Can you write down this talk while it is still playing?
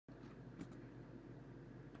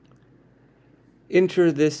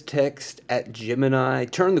Enter this text at Gemini.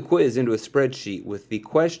 Turn the quiz into a spreadsheet with the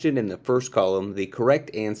question in the first column, the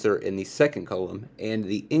correct answer in the second column, and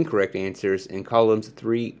the incorrect answers in columns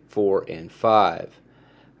 3, 4, and 5.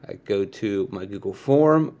 I go to my Google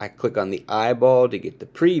form. I click on the eyeball to get the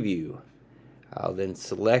preview. I'll then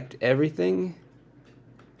select everything,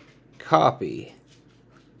 copy,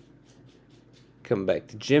 come back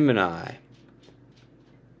to Gemini.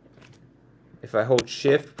 If I hold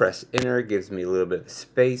shift, press enter, it gives me a little bit of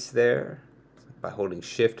space there. By holding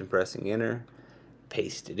shift and pressing enter,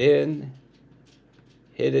 paste it in,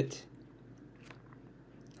 hit it,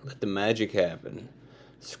 let the magic happen.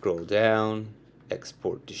 Scroll down,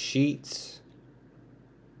 export to sheets,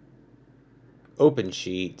 open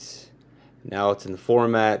sheets. Now it's in the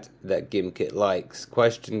format that Gimkit likes.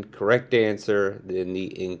 Question, correct answer, then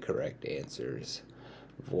the incorrect answers.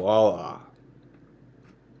 Voila.